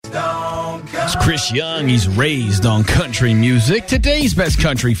Chris Young, he's raised on country music. Today's best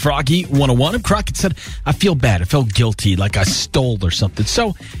country, Froggy 101. And Crockett said, I feel bad. I felt guilty, like I stole or something.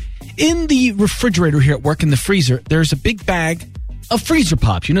 So in the refrigerator here at work, in the freezer, there's a big bag of freezer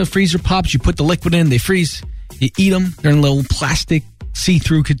pops. You know freezer pops? You put the liquid in, they freeze. You eat them. They're in a little plastic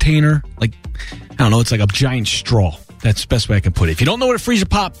see-through container. Like, I don't know, it's like a giant straw. That's the best way I can put it. If you don't know what a freezer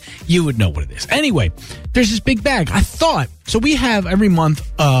pop, you would know what it is. Anyway, there's this big bag. I thought, so we have every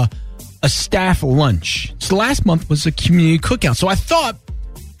month a staff lunch. So last month was a community cookout. So I thought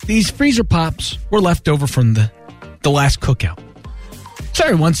these freezer pops were left over from the last cookout. So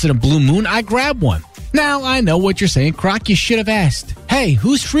every once in a blue moon, I grab one. Now, I know what you're saying, Croc. You should have asked, hey,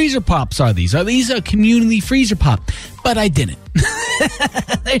 whose freezer pops are these? Are these a community freezer pop? But I didn't.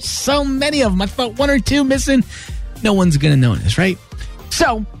 There's so many of them. I thought one or two missing. No one's going to notice, right?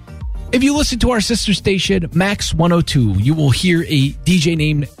 So, if you listen to our sister station, Max 102, you will hear a DJ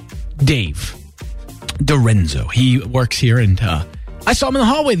named Dave Dorenzo. He works here, and I saw him in the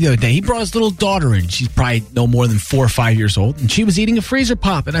hallway the other day. He brought his little daughter in. She's probably no more than 4 or 5 years old, and she was eating a freezer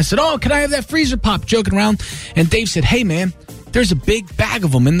pop. And I said, oh, can I have that freezer pop? Joking around. And Dave said, hey, man, there's a big bag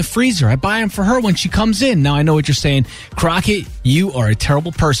of them in the freezer. I buy them for her when she comes in. Now, I know what you're saying. Crockett, you are a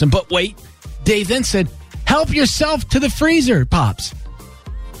terrible person. But wait, Dave then said, help yourself to the freezer pops.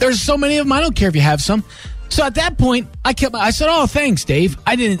 There's so many of them, I don't care if you have some. So at that point, I said, oh, thanks, Dave.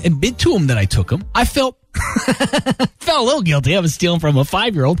 I didn't admit to him that I took them. I felt a little guilty. I was stealing from a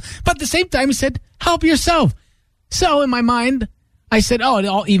 5-year-old. But at the same time, he said, help yourself. So in my mind, I said, oh, it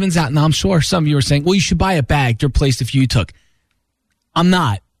all evens out. Now, I'm sure some of you are saying, well, you should buy a bag to replace the few you took. I'm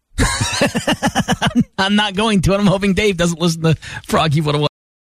not. I'm not going to, and I'm hoping Dave doesn't listen to Froggy 101.